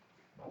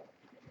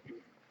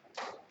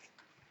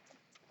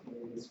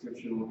the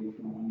scripture will be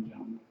from 1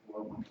 John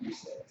 4, 1 through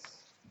 6.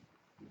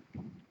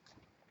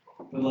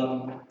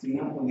 Beloved, do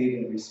not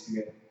believe every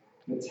spirit,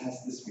 but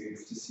test the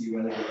spirits to see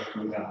whether they are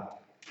from God.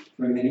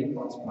 For many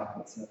false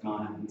prophets have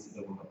gone out into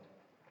the world.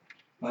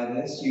 By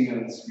this you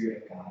know the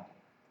Spirit of God.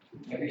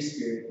 Every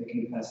spirit that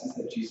confesses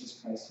that Jesus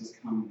Christ has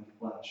come in the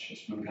flesh is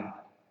from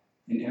God,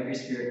 and every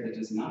spirit that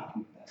does not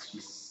confess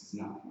Jesus is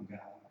not from God.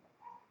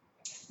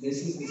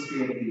 This is the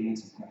spirit of the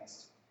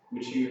Antichrist,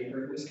 which you have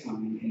heard was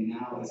coming and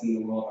now is in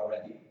the world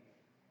already.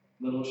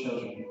 Little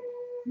children,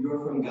 you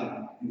are from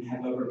God and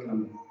have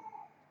overcome them.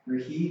 For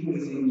he who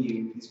is in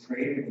you is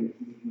greater than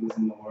he who is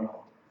in the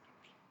world.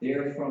 They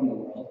are from the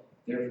world,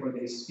 therefore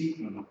they speak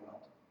from the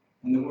world,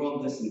 and the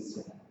world listens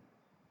to them.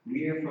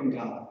 We are from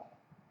God.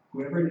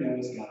 Whoever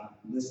knows God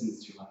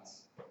listens to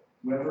us.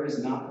 Whoever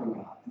is not from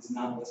God does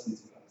not listen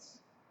to us.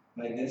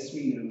 By this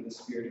we know the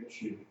spirit of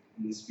truth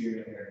and the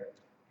spirit of error.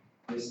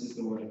 This is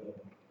the word of the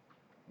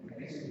Lord.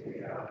 Thanks be to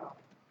God.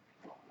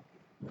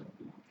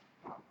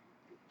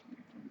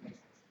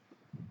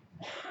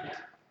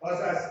 As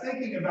I was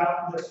thinking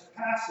about this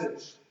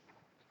passage,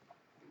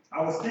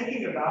 I was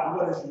thinking about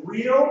what is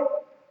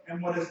real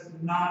and what is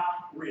not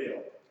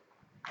real.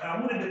 And I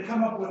wanted to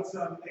come up with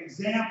some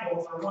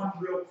examples, or one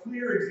real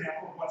clear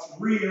example of what's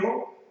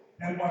real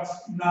and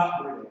what's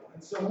not real.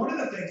 And so one of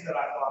the things that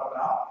I thought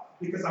about,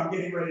 because I'm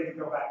getting ready to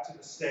go back to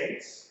the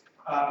States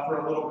for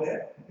a little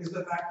bit, is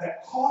the fact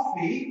that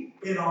coffee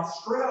in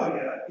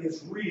Australia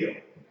is real.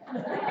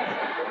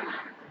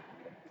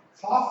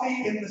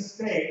 Coffee in the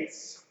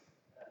States,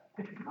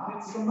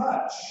 not so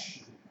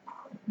much.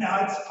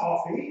 Now, it's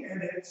coffee,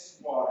 and it's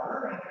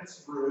water, and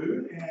it's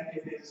brewed, and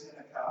it is in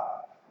a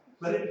cup.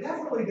 But it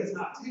definitely does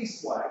not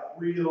taste like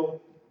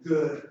real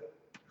good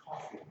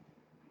coffee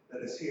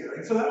that is here.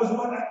 And so that was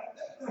one,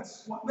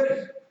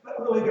 but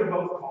really they're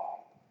both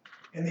coffee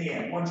in the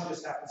end. One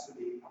just happens to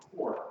be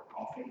poor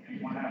coffee,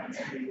 and one happens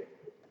to be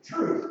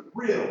true,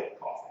 real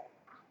coffee.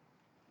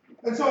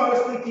 And so I was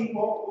thinking,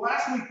 well,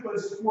 last week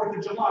was 4th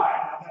of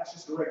July. Now, that's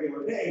just a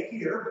regular day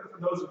here, but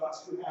for those of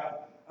us who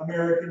have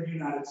American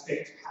United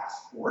States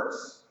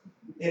passports,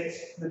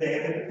 it's the Day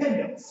of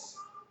Independence,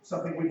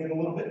 something we did a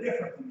little bit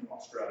different than you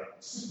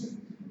Australians.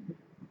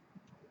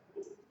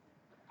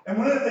 And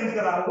one of the things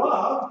that I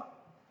love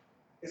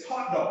is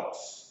hot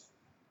dogs.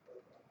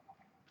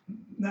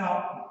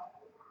 Now,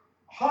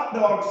 hot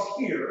dogs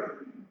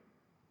here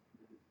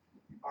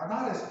are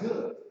not as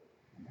good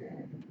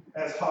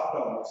as hot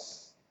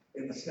dogs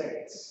in the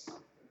States.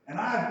 And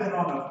I've been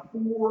on a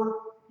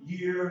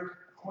 4-year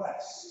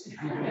quest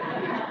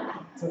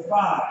to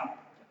find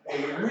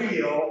a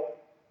real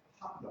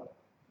hot dog.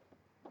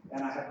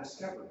 And I have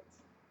discovered it.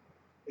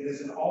 It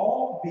is an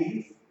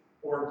all-beef,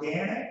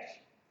 organic,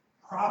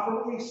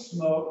 properly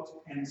smoked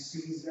and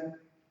seasoned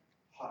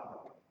hot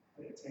dog.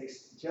 It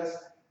tastes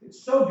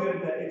it's so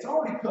good that it's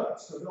already cooked,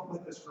 so don't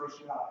let this gross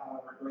you out,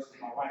 however it grosses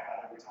my wife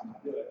out every time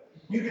I do it.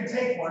 You can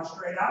take one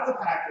straight out of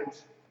the package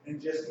and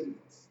just eat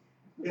it.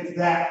 It's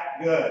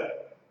that good.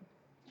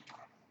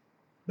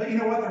 But you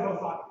know what? They're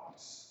both hot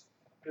dogs.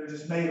 They're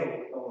just made a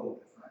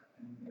little different.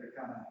 And they're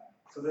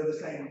so they're the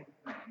same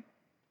thing.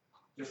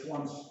 Just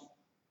one's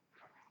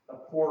a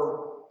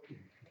poor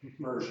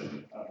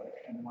version of it,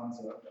 and one's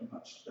a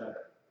much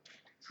better,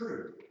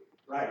 true,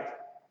 right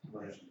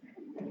version.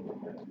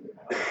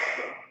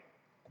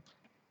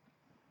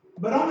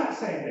 But on that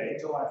same day,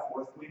 July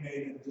 4th, we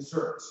made a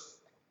dessert.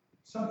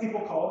 Some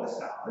people call it a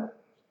salad.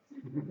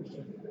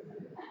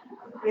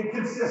 It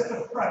consists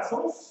of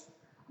pretzels,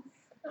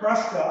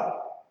 crushed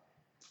up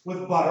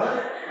with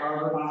butter.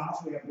 However, in my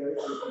house we have dairy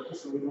free people,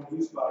 so we don't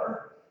use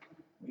butter.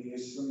 We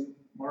use some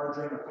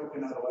margarine or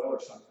coconut oil or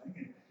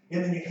something.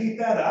 And then you heat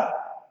that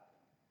up.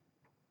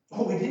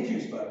 Oh, we did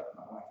use butter.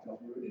 My wife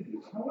tells me we did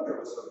use it. No wonder it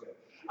was so good.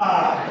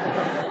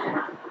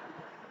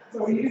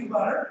 So we use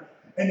butter,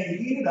 and you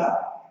heat it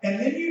up, and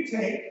then you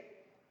take,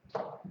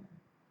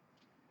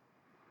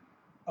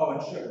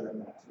 and sugar in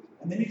that too.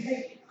 And then you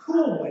take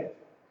Cool Whip.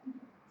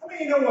 How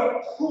many of you know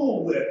what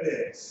Cool Whip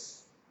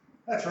is?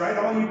 That's right,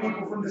 all you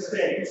people from the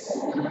States.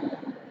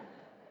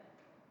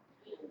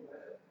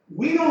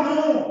 We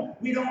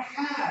don't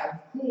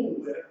have Cool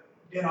Whip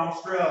in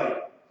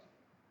Australia.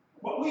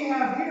 What we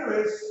have here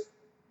is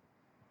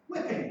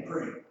whipping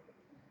cream.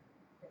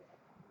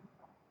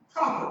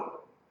 Proper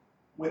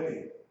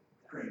whipping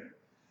cream.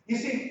 You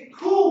see,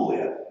 Cool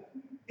Whip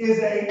is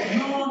a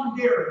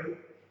non-dairy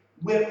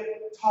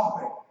whip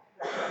topping.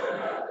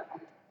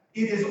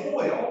 It is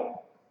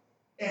oil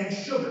and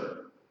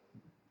sugar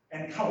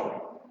and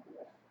coloring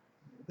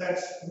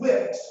that's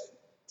whipped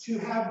to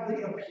have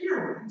the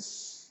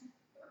appearance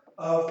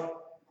of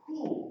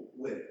Cool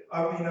Whip.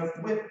 Of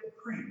whipped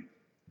cream.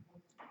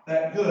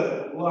 That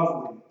good,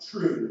 lovely,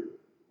 true,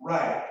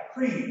 right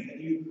cream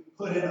that you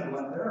put in a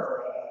blender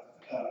or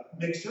a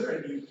mixer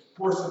and you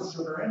pour some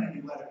sugar in and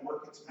you let it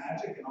work its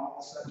magic and all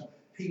of a sudden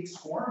peaks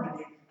form and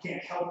you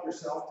can't help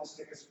yourself to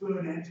stick a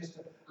spoon in just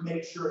to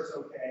make sure it's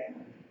okay.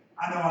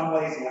 I know I'm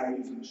lazy, I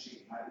use a machine.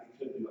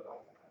 You could do it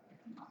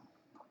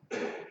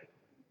like that.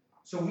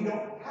 So we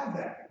don't have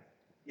that.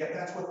 Yet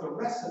that's what the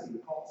recipe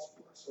calls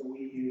for. So we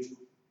use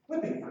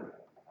whipping cream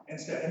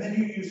instead. And then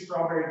you use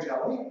strawberry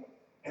jelly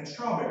and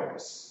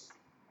strawberries.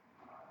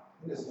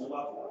 It is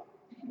lovely.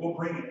 We'll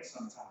bring it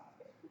sometime.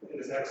 It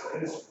is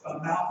excellent. It is a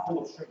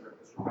mouthful of sugar.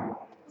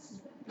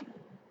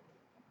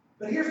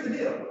 But here's the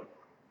deal.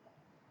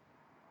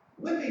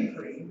 Whipping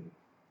cream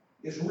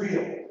is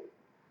real.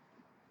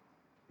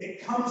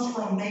 It comes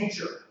from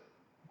nature.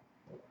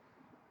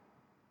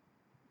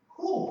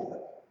 Cool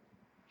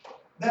Whip,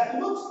 that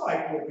looks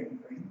like whipping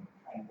cream,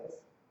 kind of,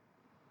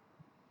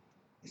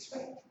 is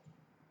fake.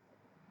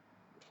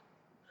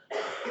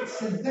 It's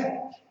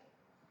synthetic.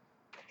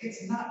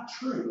 It's not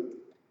true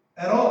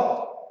at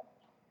all.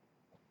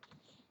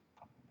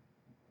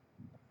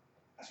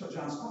 That's what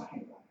John's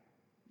talking about.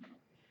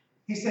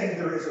 He's saying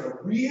there is a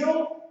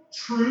real,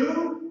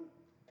 true,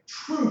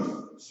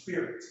 truth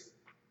spirit.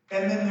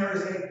 And then there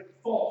is a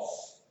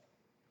false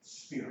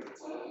spirit.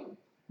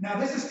 Now,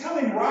 this is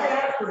coming right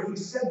after he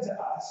said to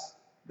us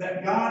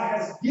that God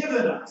has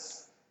given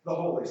us the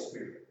Holy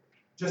Spirit.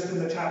 Just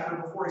in the chapter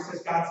before, he says,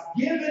 God's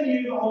given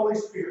you the Holy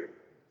Spirit.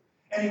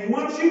 And he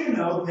wants you to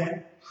know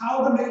then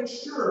how to make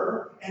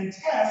sure and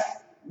test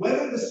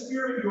whether the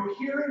Spirit you're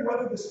hearing,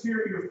 whether the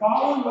Spirit you're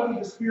following, whether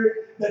the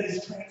Spirit that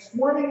is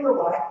transforming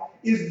your life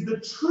is the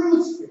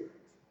true Spirit.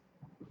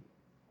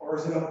 Or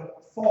is it a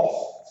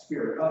false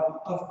spirit,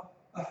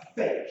 a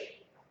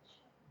fake,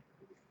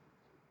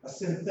 a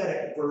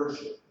synthetic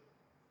version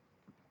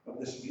of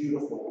this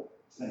beautiful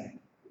thing?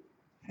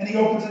 And he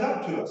opens it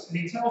up to us, and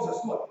he tells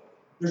us, look,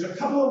 there's a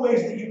couple of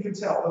ways that you can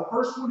tell. The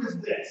first one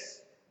is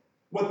this,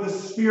 what the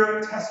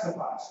Spirit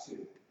testifies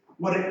to,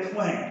 what it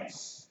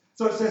claims.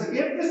 So it says,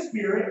 if the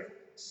Spirit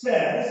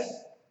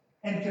says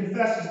and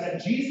confesses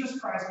that Jesus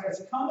Christ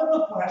has come in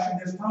the flesh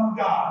and is from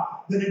God,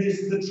 then it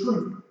is the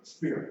true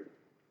Spirit.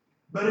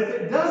 But if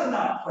it does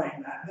not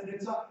claim that, then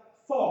it's a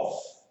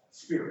false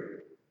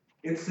spirit.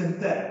 It's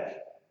synthetic.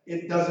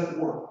 It doesn't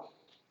work.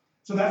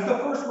 So that's the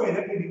first way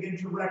that we begin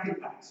to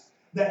recognize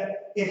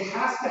that it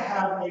has to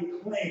have a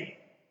claim.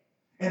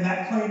 And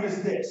that claim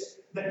is this,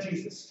 that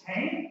Jesus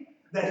came,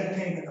 that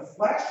he came in the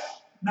flesh,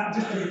 not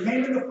just that he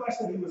came in the flesh,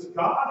 that he was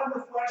God in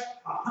the flesh,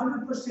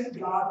 100%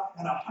 God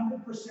and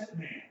 100%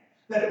 man.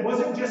 That it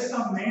wasn't just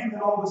some man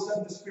that all of a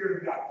sudden the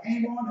Spirit of God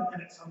came on and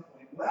then at some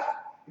point left,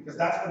 because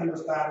that's what he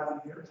was battling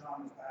here,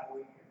 John was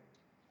battling here.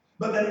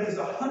 But that it is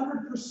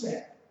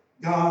 100%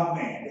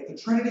 God-man, that the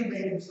Trinity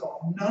made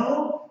himself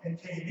known and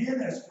came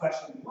in as flesh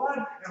and blood,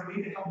 and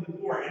we beheld the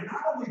glory. And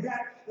not only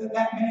that,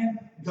 that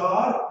man,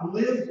 God,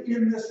 lived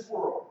in this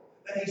world,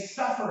 that he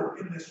suffered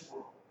in this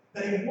world,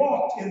 that he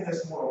walked in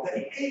this world, that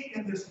he ate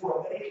in this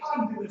world, that he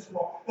hugged in this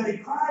world, that he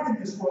cried in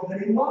this world,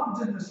 that he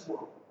loved in this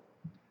world,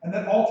 and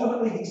that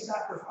ultimately he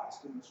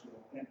sacrificed in this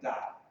world and died.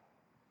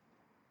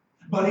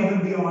 But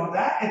even beyond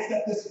that, it's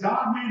that this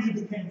God-man who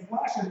became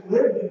flesh and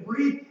lived and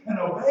breathed and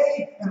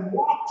obeyed and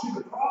walked to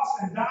the cross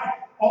and died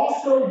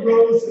also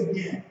rose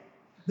again.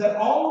 That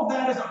all of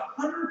that is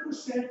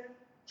 100%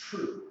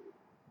 true.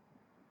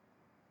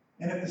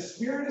 And if the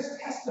Spirit is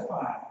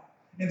testifying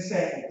and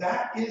saying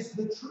that is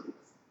the truth,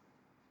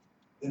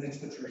 then it's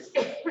the true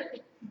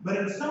Spirit. But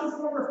in some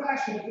form or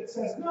fashion, if it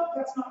says, no,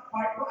 that's not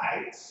quite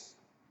right,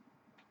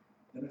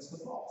 then it's the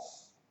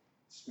false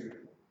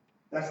spirit.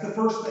 That's the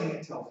first thing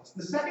it tells us.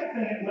 The second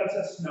thing it lets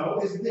us know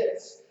is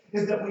this,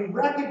 is that we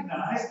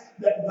recognize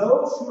that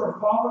those who are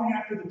following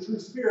after the true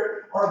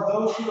Spirit are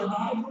those who are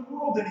not of the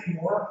world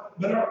anymore,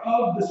 but are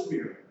of the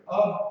Spirit,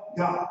 of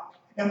God.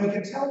 And we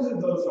can tell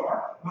who those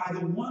are by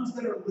the ones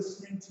that are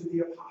listening to the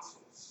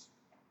apostles.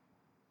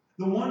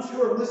 The ones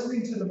who are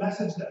listening to the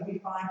message that we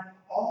find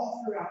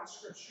all throughout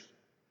Scripture.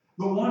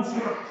 The ones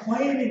who are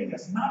claiming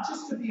this, not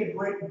just to be a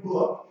great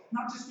book,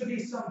 not just to be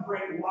some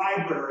great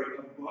library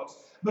of books,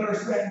 but are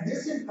saying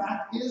this, in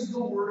fact, is the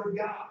Word of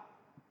God.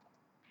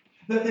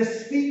 That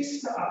this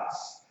speaks to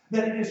us,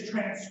 that it is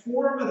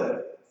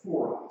transformative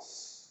for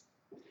us.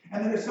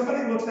 And then if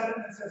somebody looks at it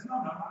and says,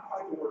 no, not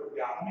quite the Word of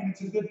God. I mean,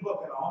 it's a good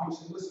book and all, we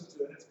should listen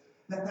to it.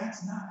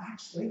 That's not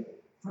actually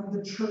from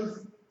the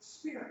truth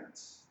Spirit.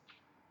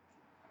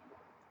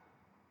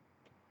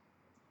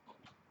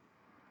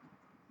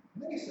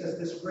 And then he says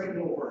this great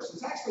little verse.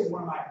 It's actually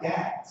one of my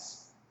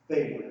dad's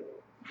favorite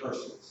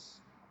verses.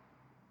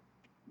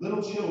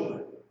 Little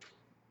children,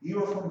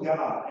 you are from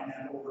God and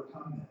have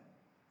overcome them.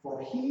 For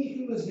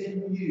he who is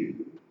in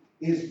you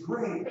is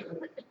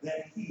greater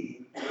than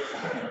he who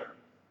is in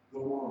the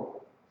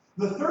world.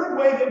 The third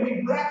way that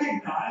we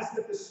recognize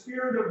that the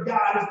Spirit of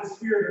God is the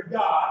Spirit of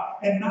God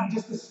and not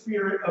just the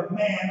spirit of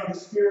man or the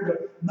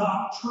spirit of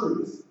not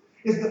truth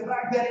is the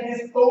fact that it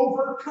has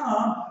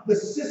overcome the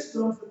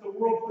systems that the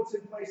world puts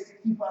in place to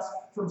keep us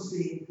from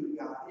seeing who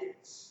God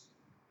is.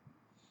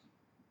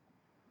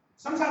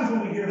 Sometimes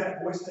when we hear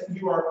that voice that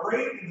you are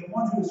great and the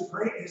one who is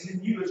great is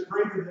in you is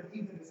greater than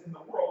he that is in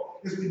the world,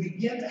 is we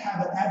begin to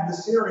have an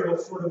adversarial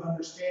sort of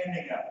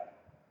understanding of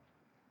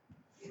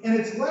it. And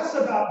it's less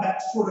about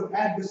that sort of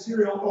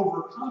adversarial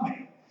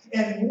overcoming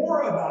and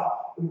more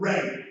about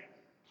reign,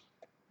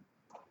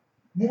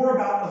 more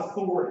about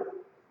authority.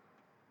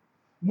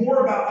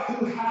 more about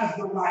who has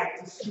the right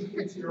to speak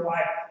into your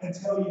life and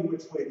tell you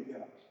which way to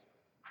go,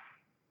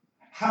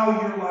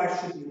 how your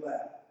life should be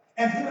led,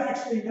 and who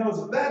actually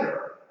knows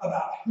better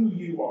about who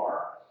you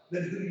are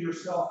than who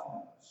yourself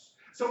knows.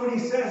 So when he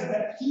says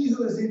that he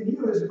who is in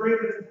you is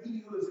greater than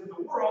he who is in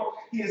the world,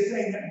 he is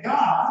saying that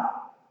God,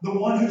 the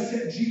one who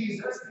sent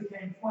Jesus,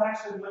 became flesh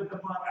and lived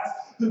among us,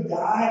 who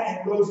died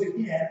and rose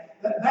again,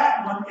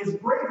 that one is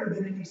greater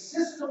than any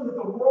system that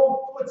the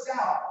world puts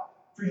out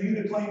for you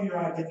to claim your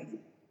identity,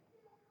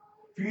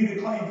 for you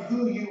to claim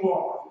who you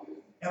are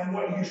and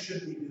what you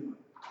should be doing.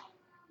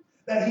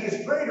 That he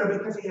is greater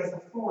because he has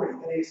authority,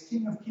 that he is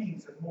King of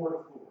Kings and Lord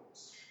of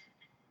Lords.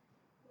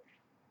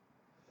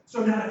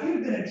 So now, if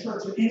you've been in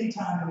church at any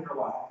time in your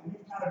life, and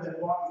you've kind of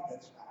been walking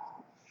this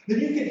path, then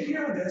you can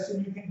hear this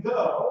and you can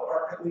go,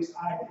 or at least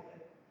I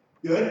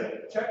did.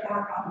 Good. Check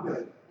mark, I'm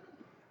good.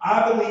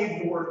 I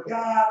believe the Word of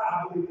God.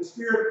 I believe the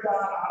Spirit of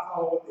God. I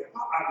follow what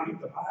I read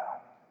the Bible. I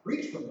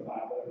preach from the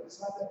Bible every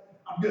Sunday.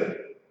 I'm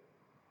good.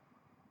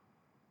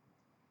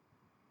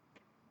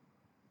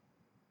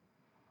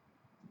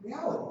 The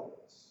reality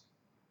is,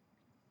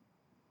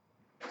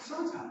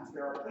 sometimes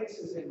there are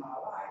places in my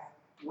life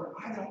where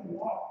I don't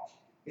walk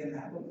in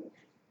that belief.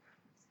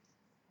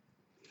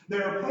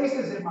 There are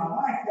places in my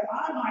life that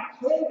I might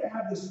claim to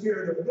have the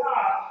Spirit of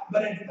God,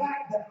 but in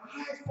fact that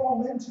I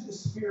fall into the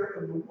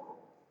spirit of the world.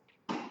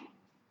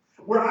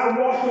 Where I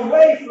walk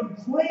away from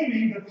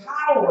claiming the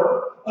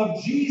power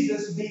of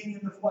Jesus being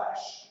in the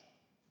flesh,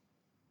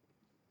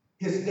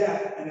 his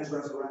death and his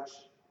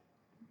resurrection.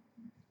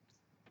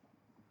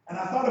 And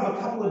I thought of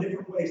a couple of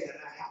different ways that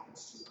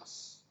happens to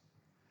us.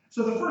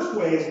 So the first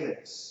way is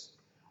this.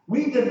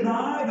 We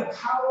deny the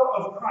power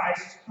of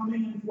Christ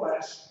coming in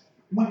flesh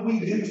when we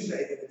do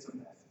say that it's a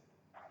myth.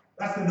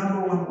 That's the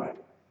number one way.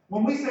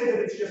 When we say that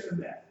it's just a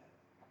myth.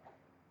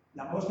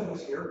 Now, most of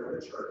us here go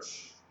to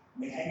church.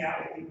 We hang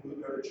out with people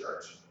who go to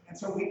church. And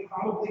so we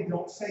probably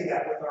don't say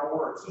that with our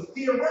words. So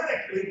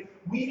theoretically,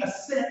 we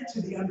assent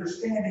to the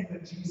understanding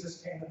that Jesus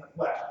came in the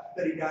flesh,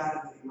 that he died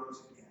and that he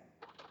rose again.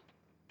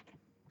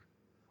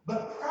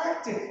 But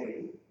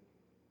practically,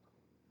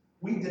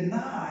 we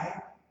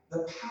deny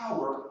the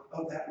power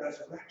of that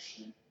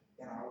resurrection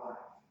in our life.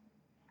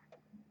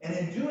 And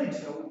in doing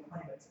so, we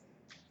claim it to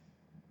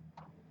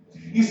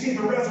be. You see,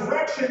 the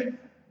resurrection,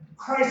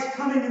 Christ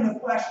coming in the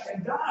flesh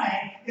and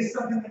dying, is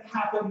something that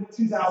happened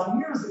 2,000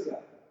 years ago.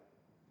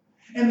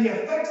 And the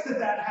effects that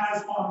that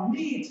has on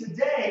me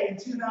today in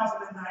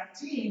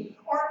 2019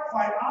 aren't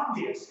quite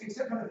obvious,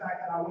 except for the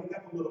fact that I wake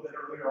up a little bit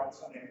earlier on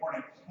Sunday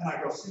morning and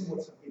I go sing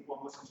with some people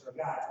and listen to a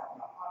guy talking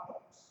about hot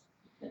dogs.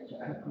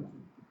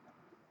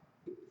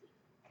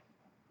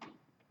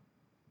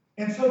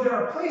 And so there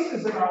are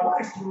places in our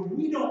lives where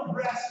we don't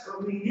rest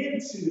or lean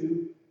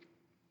into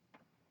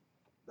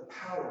the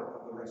power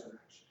of the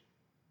resurrection.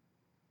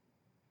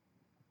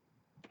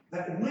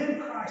 That when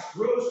Christ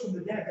rose from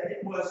the dead, that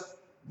it was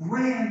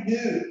brand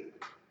new.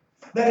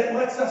 That it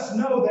lets us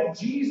know that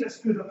Jesus,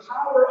 through the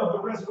power of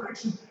the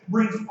resurrection,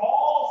 brings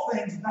all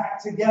things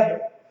back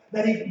together.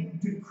 That he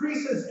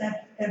decreases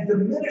and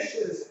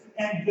diminishes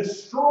and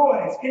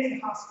destroys any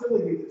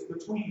hostility that's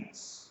between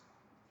us.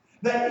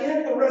 That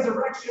in the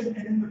resurrection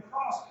and in the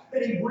cross,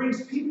 that he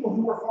brings people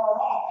who are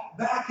far off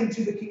back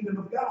into the kingdom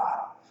of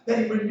God. That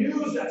he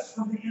renews us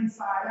from the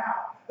inside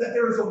out. That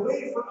there is a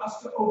way for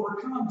us to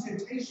overcome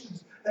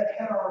temptations that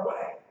head our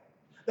way.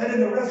 That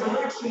in the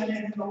resurrection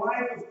and in the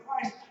life of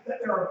Christ, that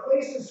there are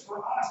places for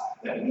us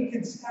that we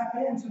can step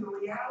into the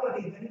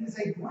reality that it is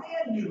a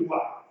brand new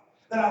life.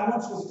 That I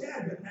once was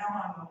dead, but now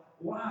I'm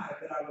alive.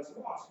 That I was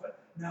lost, but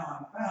now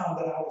I'm found.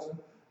 That I was a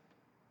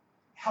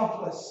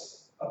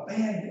helpless,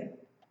 abandoned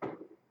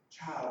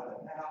child,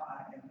 but now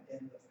I am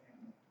in the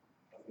family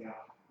of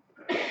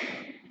God.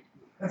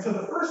 And so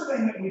the first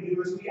thing that we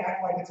do is we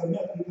act like it's a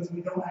myth because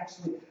we don't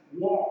actually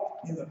walk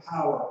in the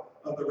power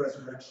of the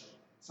resurrection.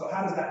 So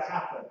how does that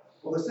happen?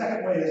 Well, the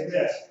second way is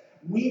this.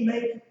 We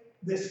make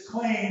this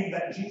claim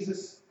that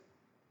Jesus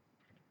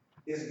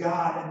is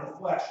God in the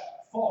flesh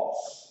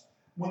false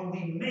when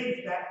we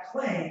make that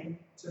claim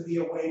to be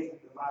a way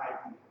to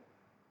divide people.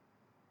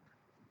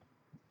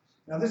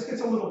 Now, this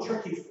gets a little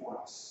tricky for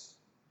us.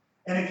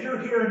 And if you're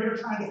here and you're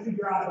trying to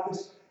figure out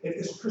if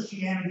this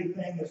Christianity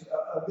thing is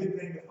a good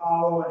thing to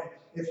follow, and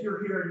if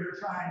you're here and you're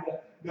trying to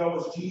go,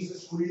 is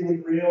Jesus really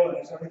real, and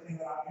is everything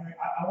that I'm hearing,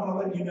 I want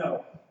to let you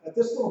know that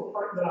this little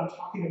part that I'm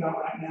talking about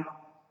right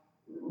now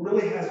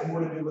really has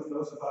more to do with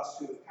those of us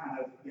who have kind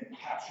of been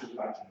captured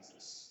by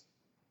Jesus.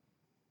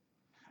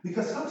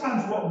 Because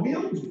sometimes what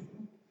we'll do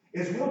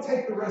is we'll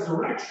take the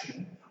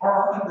resurrection or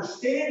our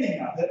understanding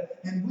of it,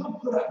 and we'll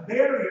put up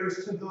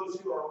barriers to those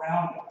who are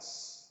around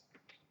us.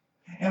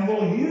 And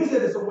we'll use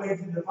it as a way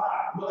to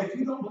divide. Well, if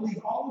you don't believe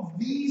all of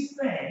these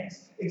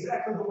things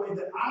exactly the way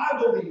that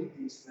I believe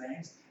these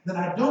things, then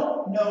I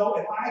don't know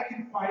if I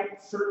can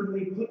quite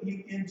certainly put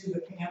you into the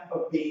camp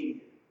of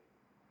being.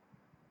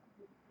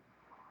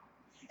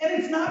 And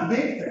it's not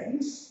big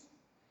things.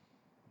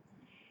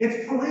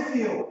 It's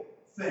peripheral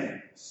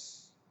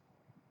things.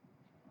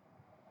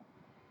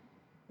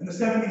 in the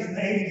 70s and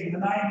the 80s and the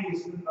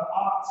 90s and the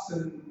aughts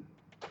and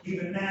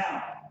even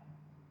now.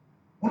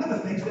 One of the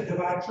things that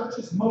divide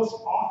churches most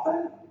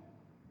often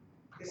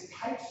is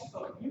types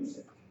of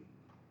music.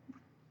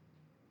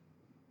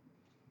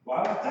 Well,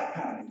 I like that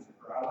kind of music,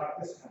 or I like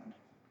this kind of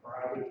music, or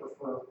I would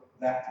prefer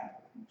that kind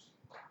of music.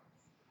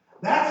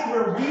 That's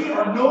where we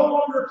are no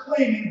longer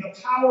claiming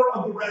the power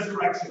of the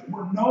resurrection.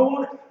 We're no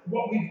longer,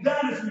 what we've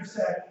done is we've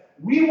said,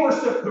 we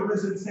worship the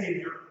risen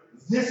Savior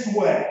this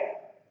way.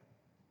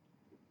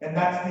 And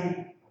that's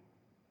the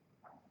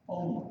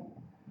only.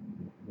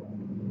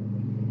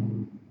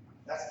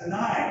 That's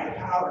denying the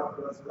power of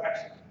the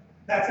resurrection.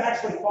 That's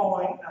actually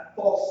following a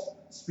false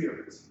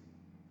spirit.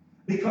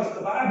 Because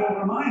the Bible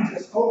reminds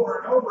us over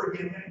and over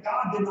again that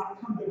God did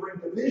not come to bring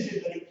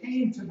division, that He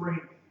came to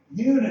bring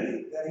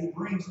unity, that He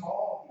brings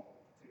all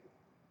people together.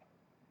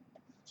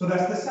 So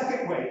that's the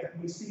second way that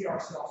we see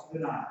ourselves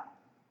denied.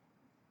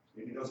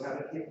 Maybe those have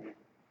it here.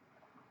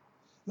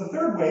 The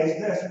third way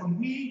is this: when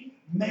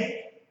we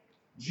make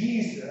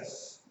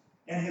Jesus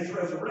and His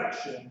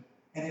resurrection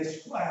and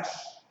His flesh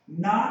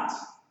not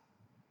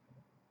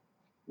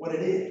what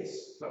it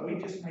is, but we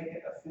just make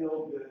it a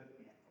feel-good anthem.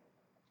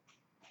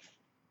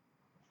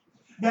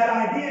 That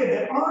idea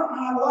that aren't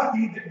I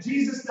lucky that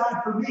Jesus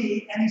died for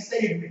me and He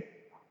saved me?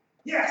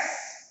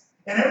 Yes!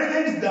 And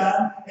everything's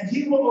done, and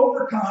He will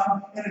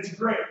overcome, and it's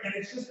great. And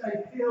it's just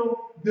a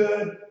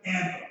feel-good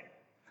anthem.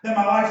 That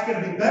my life's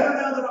going to be better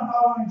now that I'm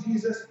following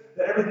Jesus,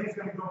 that everything's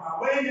going to go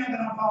my way now that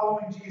I'm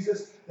following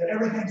Jesus, that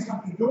everything's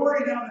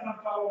hunky-dory now that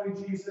I'm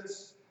following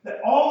Jesus,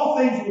 that all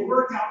things will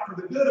work out for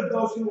the good of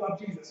those who love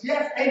Jesus.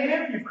 Yes,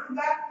 amen, you've heard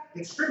that.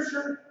 It's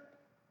Scripture.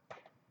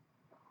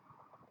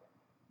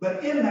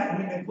 But in that,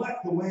 we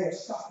neglect the way of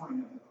suffering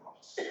of the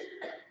cross.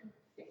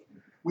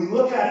 We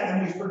look at it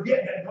and we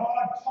forget that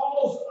God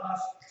calls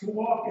us to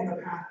walk in the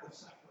path of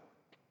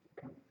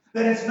suffering.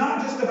 That it's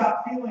not just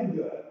about feeling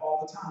good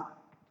all the time.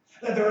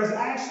 That there is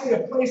actually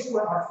a place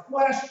where our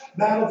flesh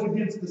battles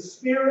against the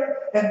Spirit,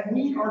 and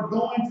we are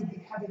going to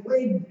be heavy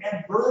laden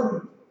and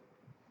burdened,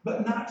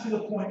 but not to the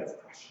point of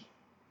crushing.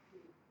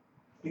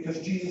 Because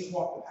Jesus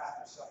walked the path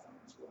of suffering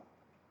as well.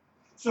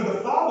 So to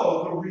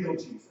follow the real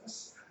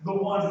Jesus, the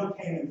one who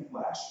came in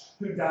flesh,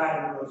 who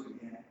died and rose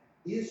again,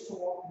 is to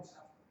walk in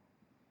suffering.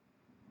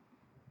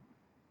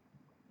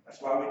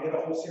 That's why we did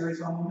a whole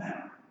series on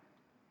lament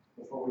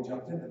before we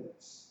jumped into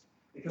this.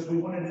 Because we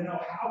wanted to know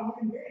how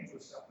we engage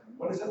with suffering.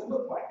 What does it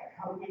look like, and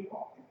how do we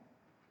walk in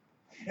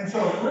it? And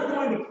so if we're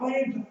going to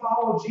claim to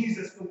follow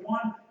Jesus, the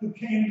one who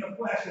came in the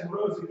flesh and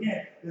rose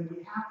again, then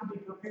we have to be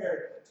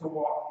prepared to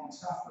walk in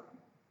suffering.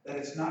 That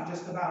it's not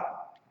just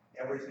about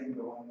everything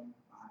going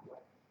my way.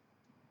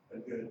 A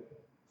good,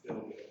 feel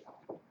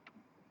good.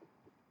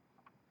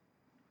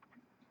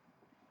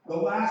 The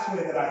last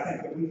way that I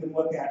think that we can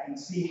look at and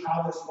see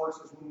how this works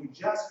is when we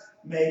just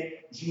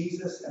make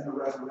Jesus and the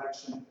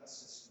resurrection a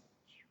system.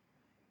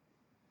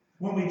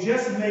 When we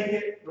just make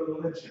it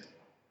religion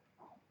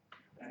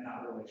and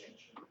not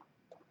relationship.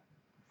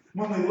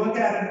 When we look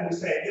at it and we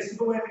say, this is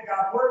the way that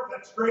God works,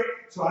 that's great,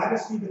 so I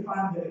just need to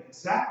find the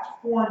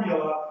exact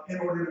formula in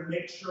order to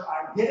make sure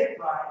I get it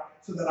right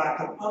so that I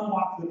can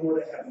unlock the door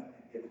to heaven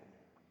and get it.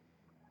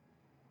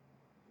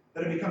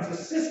 That it becomes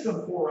a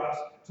system for us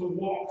to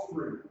walk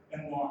through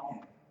and walk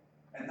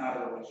in, and not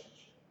a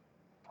relationship.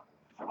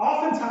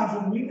 Oftentimes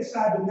when we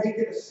decide to make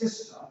it a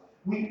system,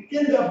 we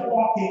end up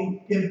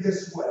walking in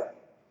this way.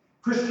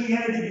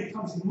 Christianity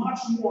becomes much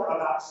more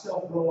about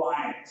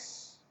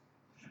self-reliance.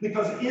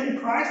 Because in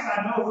Christ,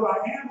 I know who I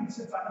am, and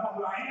since I know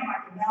who I am,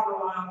 I can now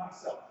rely on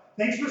myself.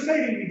 Thanks for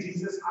saving me,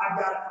 Jesus. I've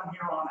got it from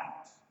here on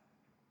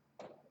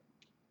out.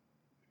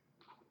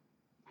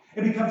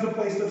 It becomes a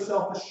place of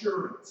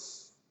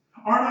self-assurance.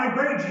 Aren't I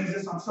great,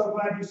 Jesus? I'm so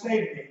glad you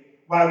saved me.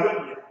 Why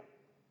wouldn't you?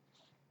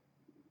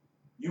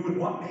 You would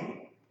want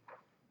me.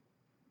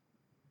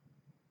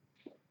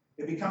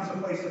 It becomes a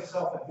place of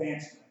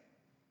self-advancement.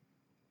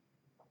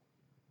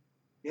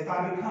 If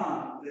I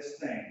become this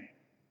thing,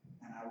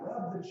 and I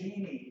rub the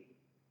genie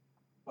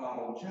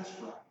bottle just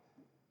right,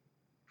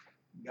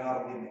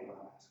 God will give me what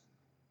I'm asking.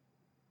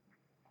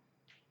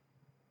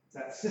 It's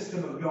that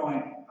system of going,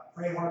 if I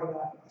pray hard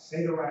enough, if I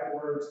say the right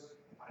words,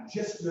 if I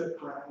just do it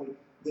correctly,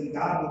 then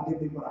God will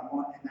give me what I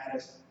want, and that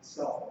is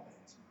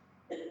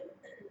self-advancement.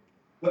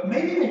 But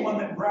maybe the one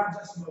that grabs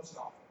us most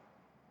often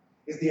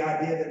is the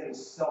idea that it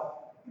is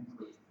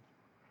self-improvement.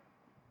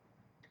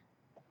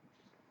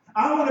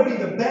 I want to be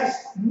the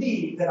best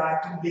me that I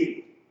can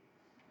be.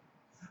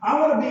 I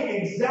want to be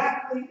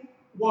exactly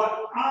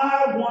what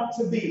I want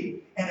to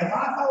be. And if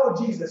I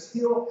follow Jesus,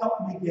 He'll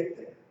help me get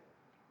there.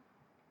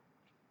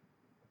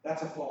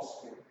 That's a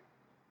false spirit.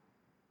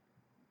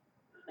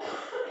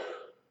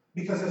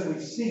 Because as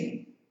we've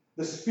seen,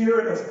 the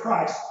Spirit of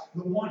Christ,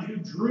 the one who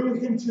drew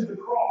Him to the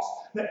cross,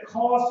 that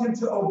caused Him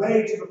to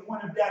obey to the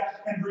point of death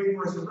and bring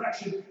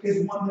resurrection,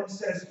 is one that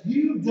says,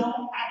 you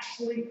don't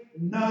actually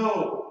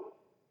know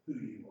who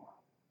you are.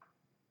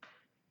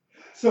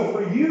 So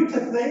for you to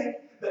think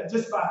that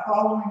just by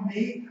following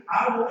me,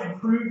 I will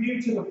improve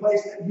you to the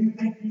place that you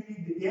think you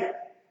need to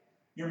get,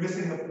 you're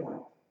missing the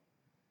point.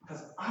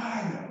 Because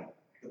I know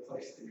the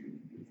place that you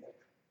need to get.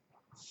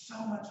 So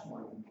much more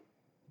than you.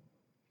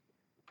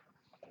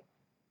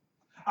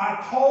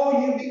 I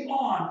call you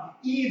beyond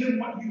even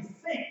what you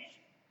think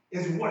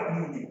is what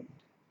you need.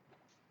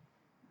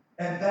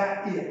 And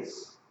that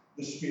is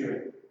the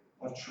Spirit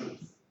of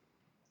truth.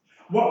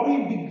 What we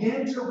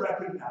begin to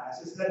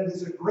recognize is that it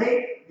is a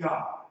great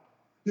God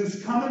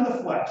who's come in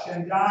the flesh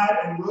and died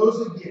and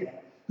rose again,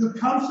 who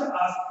comes to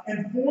us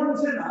and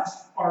forms in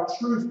us our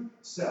truth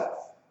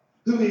self,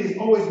 who He has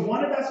always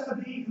wanted us to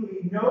be, who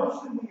He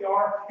knows who we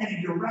are, and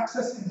He directs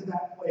us into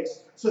that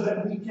place so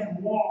that we can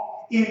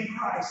walk in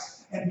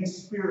Christ and be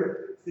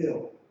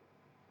Spirit-filled.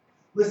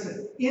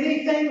 Listen,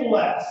 anything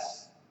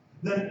less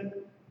than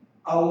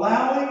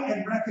allowing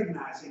and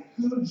recognizing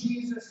who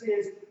Jesus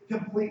is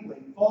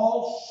completely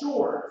falls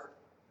short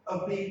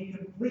of being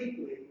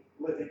completely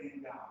living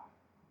in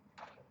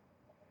God.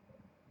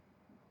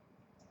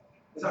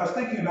 As I was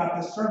thinking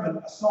about this sermon,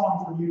 a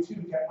song from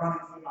U2 kept running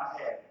through my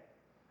head.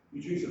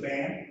 U2's a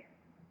band.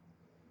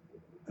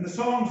 And the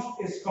song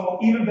is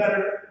called Even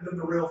Better Than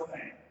the Real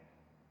Thing.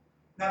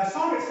 Now, the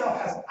song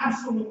itself has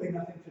absolutely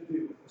nothing to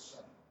do with the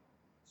sermon,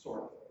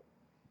 sort of.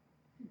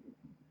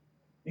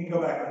 You can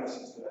go back and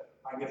listen to it.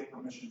 I give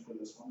permission for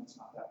this one. It's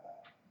not that bad.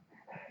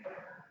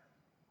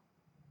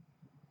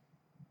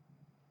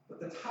 But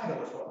the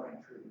title is what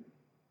rang true to me.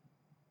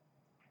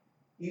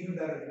 Even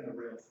better than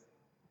the real thing.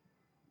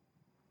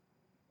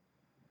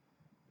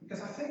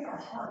 Because I think our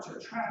hearts are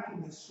trapped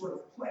in this sort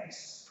of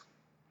place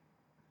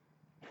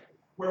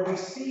where we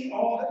see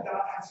all that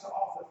God has to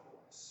offer for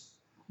us.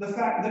 The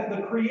fact that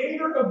the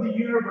creator of the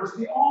universe,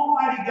 the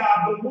Almighty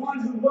God, the one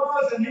who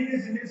was and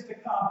is to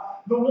come,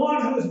 the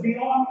one who is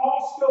beyond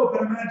all scope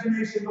and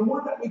imagination, the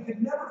one that we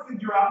could never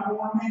figure out and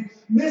will remain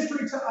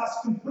mystery to us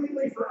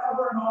completely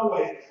forever and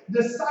always,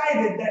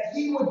 decided that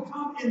He would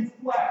come in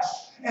flesh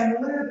and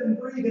live and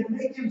breathe and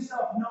make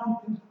Himself known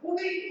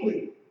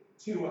completely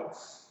to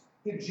us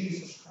in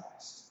Jesus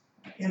Christ,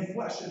 in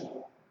flesh and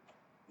blood,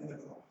 in the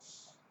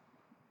cross.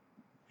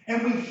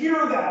 And we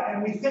hear that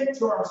and we think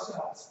to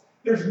ourselves,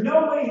 there's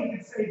no way He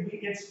could save me.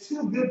 It's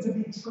too good to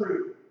be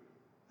true.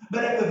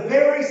 But at the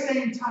very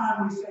same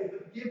time, we say,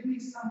 but give me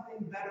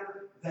something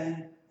better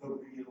than the real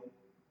thing.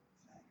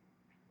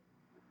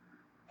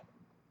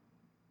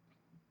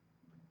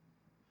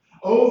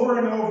 Over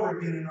and over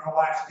again in our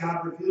lives,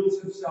 God reveals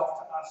Himself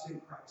to us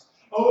in Christ.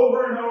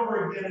 Over and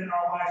over again in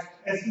our lives,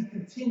 as He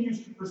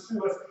continues to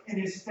pursue us in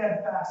His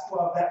steadfast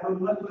love, that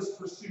relentless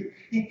pursuit,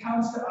 He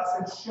comes to us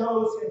and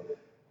shows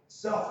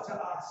Himself to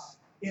us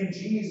in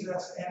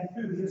Jesus and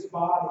through His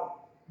body,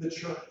 the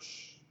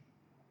church,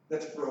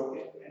 that's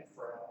broken and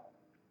frail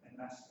and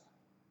messed up.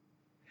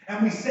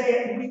 And we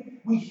say it,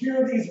 we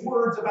hear these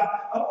words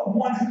about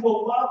one who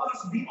will love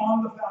us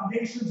beyond the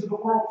foundations of the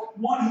world,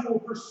 one who will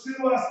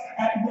pursue us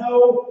at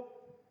no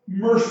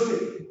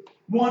mercy,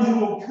 one who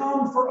will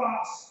come for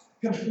us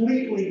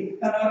completely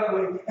and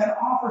utterly and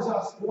offers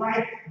us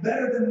life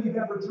better than we've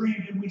ever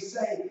dreamed. And we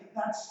say,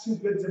 that's too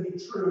good to be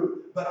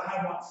true, but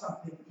I want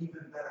something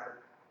even better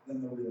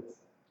than the real thing.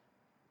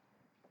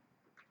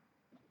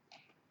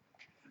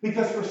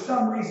 Because for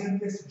some reason,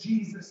 this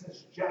Jesus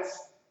is just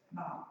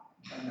not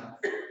enough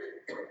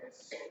for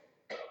us.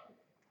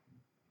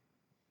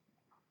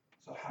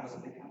 So how does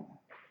it become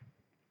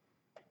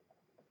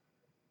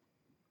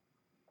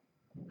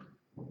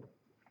that?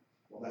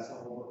 Well, that's the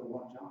whole book of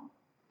 1 John.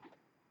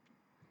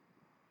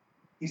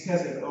 He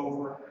says it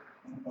over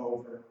and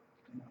over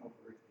and over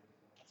again.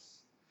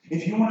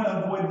 If you want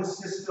to avoid the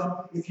system,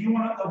 if you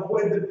want to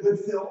avoid the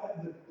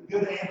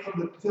good anthem,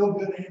 the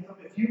feel-good anthem,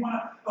 if you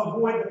want to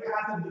avoid the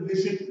path of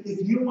division,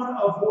 if you want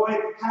to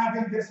avoid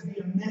having this be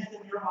a myth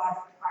in your life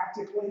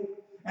practically,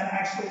 and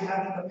actually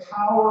having the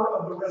power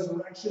of the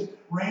resurrection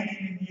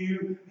reigning in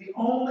you, the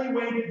only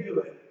way to do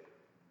it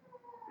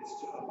is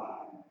to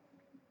abide.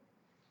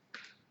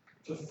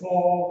 To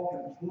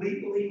fall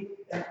completely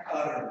and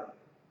utterly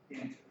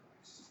into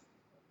Christ.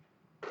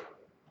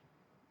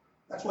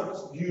 That's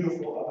what's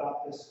beautiful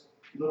about this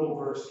little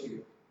verse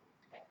here.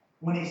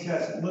 When he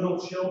says, little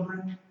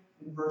children,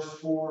 in verse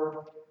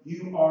 4,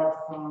 you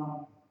are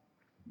from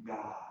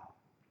God.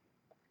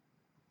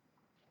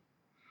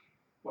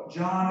 What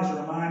John is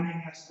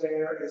reminding us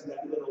there is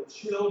that little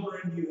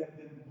children, you have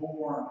been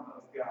born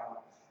of God.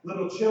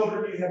 Little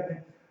children, you have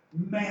been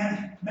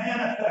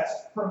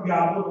manifest from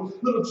God.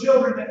 Little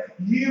children, that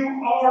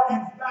you are,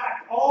 in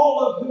fact,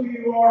 all of who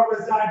you are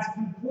resides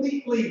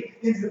completely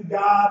in who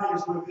God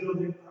is revealed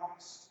in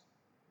Christ.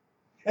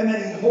 And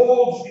that He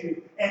holds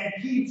you and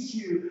keeps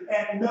you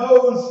and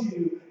knows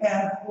you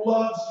and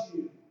loves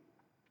you.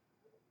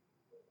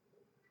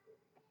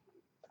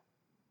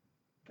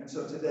 And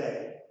so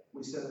today,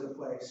 we sit at a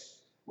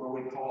place where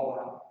we call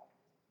out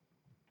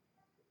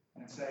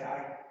and say,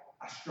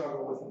 I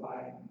struggle with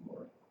abiding,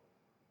 Lord.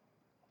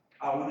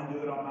 I want to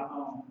do it on my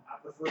own.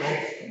 I prefer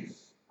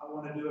systems. I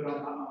want to do it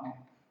on my own.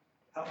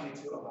 Help me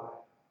to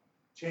abide.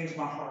 Change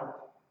my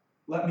heart.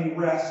 Let me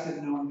rest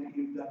in knowing that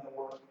You've done the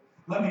work.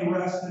 Let me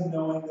rest in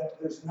knowing that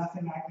there's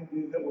nothing I can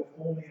do that will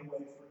pull me away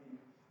from You.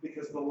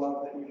 because of the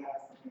love that you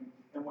have for me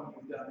and what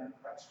you've done in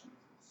Christ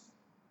Jesus.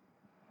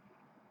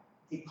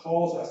 He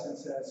calls us and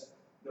says,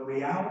 the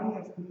reality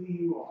of who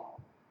you are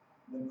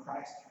when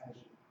Christ has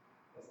you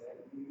is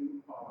that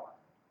you are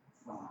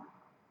from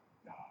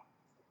God.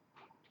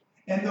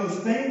 And those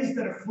things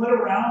that have fled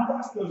around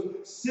us, those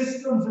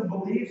systems and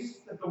beliefs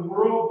that the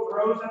world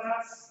throws at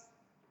us,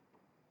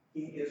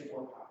 He is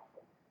more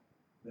powerful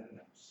than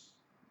those.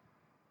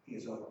 He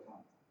has overcome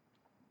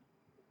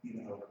them.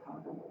 Even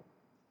overcome them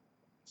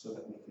so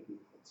that we can be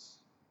His.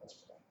 Let's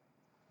pray.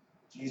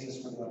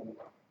 Jesus, we love you.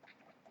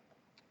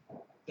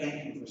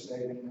 Thank you for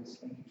saving us.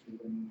 Thank you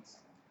for bringing us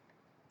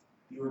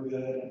in. You are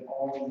good, and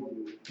all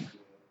you do is good.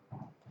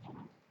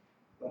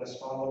 Let us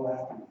follow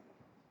after you.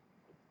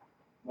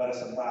 Let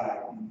us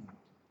abide in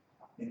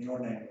you. In your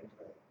name we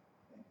pray.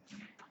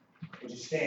 Amen. Would you stand?